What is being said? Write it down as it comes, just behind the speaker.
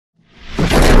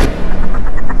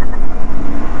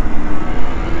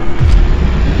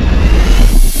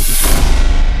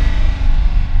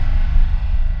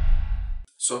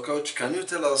Coach, can you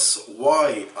tell us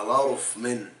why a lot of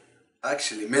men,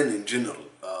 actually men in general,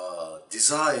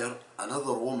 desire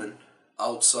another woman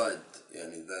outside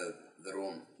their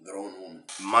own woman?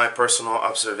 My personal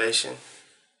observation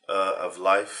of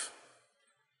life,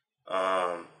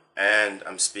 and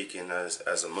I'm speaking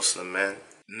as a Muslim man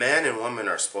and woman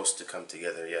are supposed to come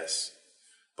together, yes.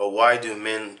 But why do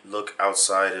men look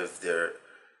outside of their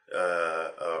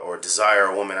or desire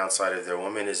a woman outside of their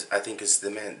woman is, I think, it's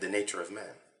the nature of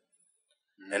man.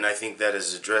 And I think that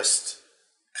is addressed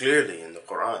clearly in the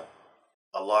Quran.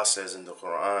 Allah says in the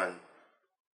Quran,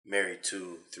 marry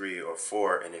 2, 3, or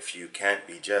 4, and if you can't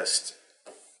be just,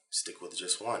 stick with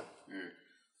just one.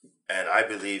 And I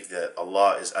believe that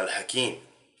Allah is Al-Hakim,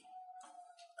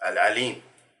 Al-Alim,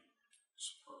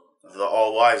 the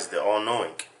all-wise, the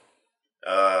all-knowing.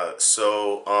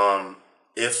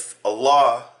 If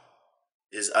Allah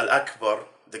is Al-Akbar,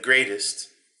 the greatest,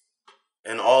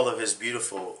 in all of his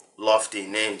beautiful, lofty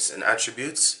names and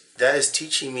attributes, that is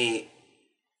teaching me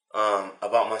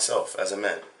about myself as a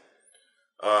man.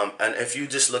 And if you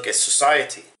just look at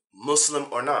society, Muslim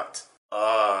or not,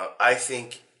 I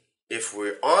think if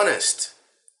we're honest,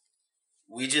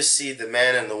 we just see the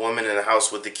man and the woman in the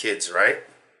house with the kids, right?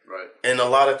 Right. And a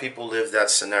lot of people live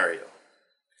that scenario.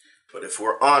 But if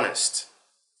we're honest,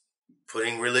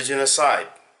 putting religion aside,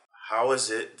 how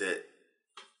is it that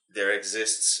there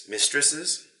exists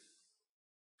mistresses,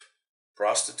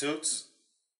 prostitutes,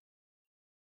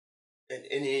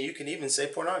 and you can even say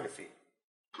pornography?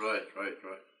 Right.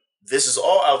 This is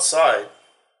all outside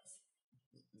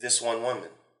this one woman.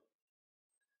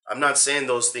 I'm not saying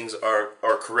those things are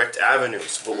correct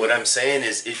avenues, but what I'm saying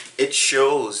is it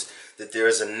shows that there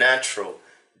is a natural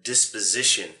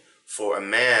disposition for a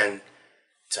man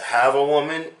to have a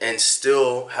woman and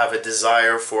still have a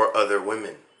desire for other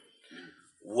women.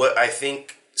 What I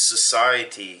think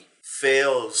society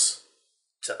fails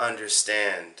to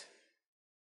understand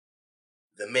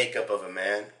the makeup of a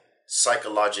man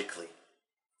psychologically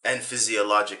and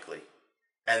physiologically,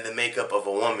 and the makeup of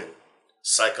a woman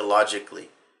psychologically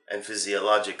and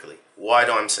physiologically. Why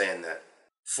do I saying that?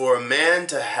 For a man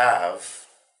to have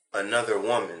another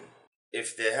woman,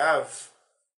 if they have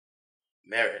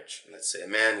marriage, let's say a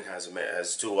man has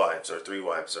 2 wives or 3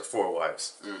 wives or 4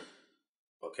 wives,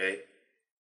 okay,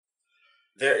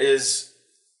 there is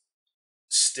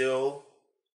still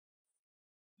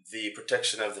the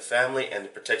protection of the family and the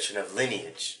protection of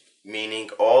lineage, meaning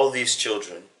all these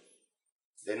children,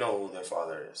 they know who their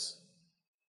father is,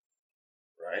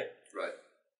 right? Right.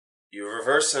 You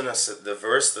reverse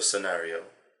the scenario,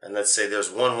 and let's say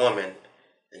there's one woman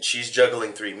and she's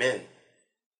juggling 3 men,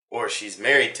 or she's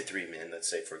married to 3 men, let's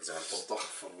say, for example.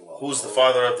 Who's the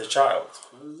father of the child?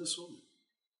 Who is this woman?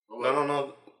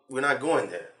 No, we're not going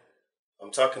there.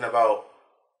 I'm talking about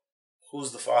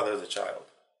who's the father of the child.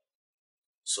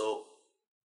 So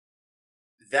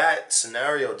that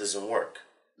scenario doesn't work.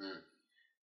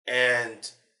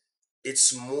 And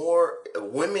it's more,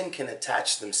 women can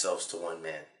attach themselves to one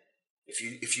man.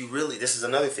 If you really, this is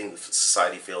another thing that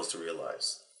society fails to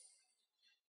realize.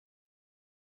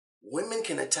 Women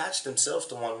can attach themselves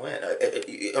to one man.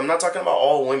 I'm not talking about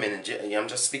all women. I'm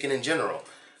just speaking in general.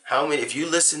 How many? If you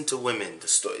listen to women,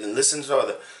 and listen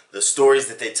to the stories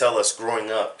that they tell us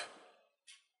growing up,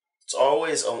 it's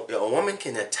always a woman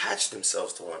can attach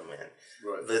themselves to one man.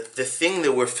 Right. The thing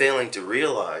that we're failing to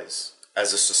realize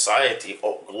as a society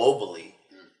globally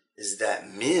is that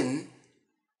men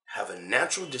have a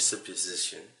natural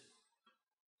disposition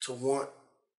to want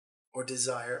or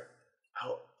desire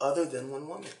other than one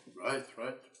woman. Right.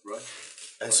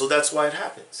 And so that's why it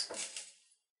happens.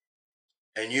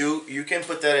 And you can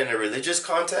put that in a religious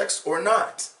context or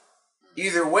not.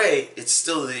 Either way, it's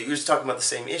still, you're just talking about the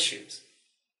same issues.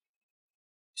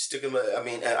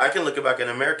 I can look back in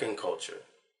American culture.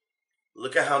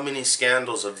 Look at how many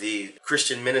scandals of the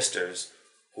Christian ministers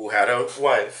who had a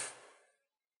wife,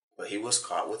 but he was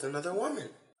caught with another woman.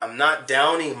 I'm not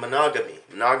downing monogamy.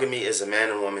 Monogamy is a man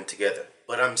and woman together.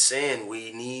 But I'm saying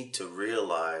we need to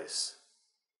realize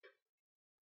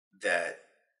that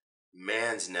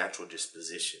man's natural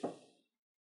disposition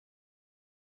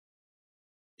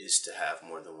is to have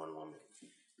more than one woman.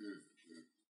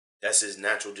 That's his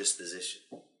natural disposition.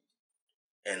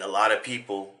 And a lot of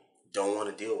people don't want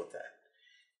to deal with that.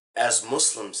 As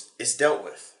Muslims, it's dealt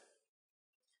with.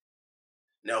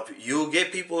 Now, you'll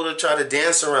get people to try to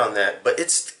dance around that, but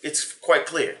it's quite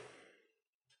clear.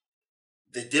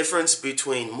 The difference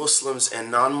between Muslims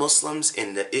and non-Muslims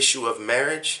in the issue of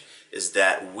marriage is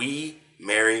that we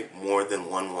marry more than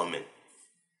one woman.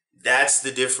 That's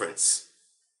the difference.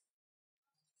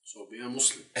 So be a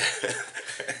Muslim.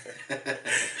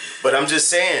 But I'm just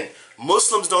saying,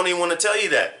 Muslims don't even want to tell you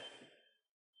that.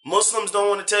 Muslims don't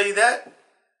want to tell you that.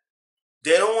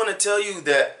 They don't want to tell you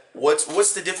that.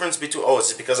 What's the difference between, oh,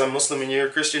 is it because I'm Muslim and you're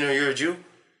a Christian or you're a Jew?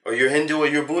 Or you're Hindu or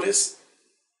you're Buddhist?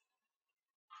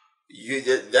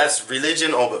 That's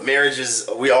religion. Oh, but marriage is,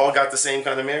 we all got the same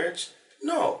kind of marriage?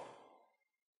 No.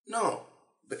 No.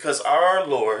 Because our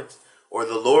Lord, or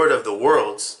the Lord of the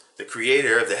worlds, the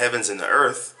creator of the heavens and the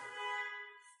earth,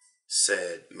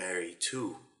 said, marry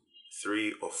 2,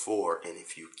 3, or 4. And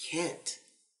if you can't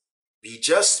be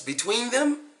just between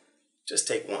them, just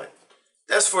take 1.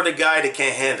 That's for the guy that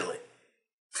can't handle it.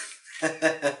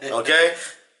 Okay?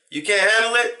 You can't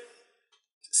handle it?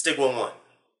 Stick with 1.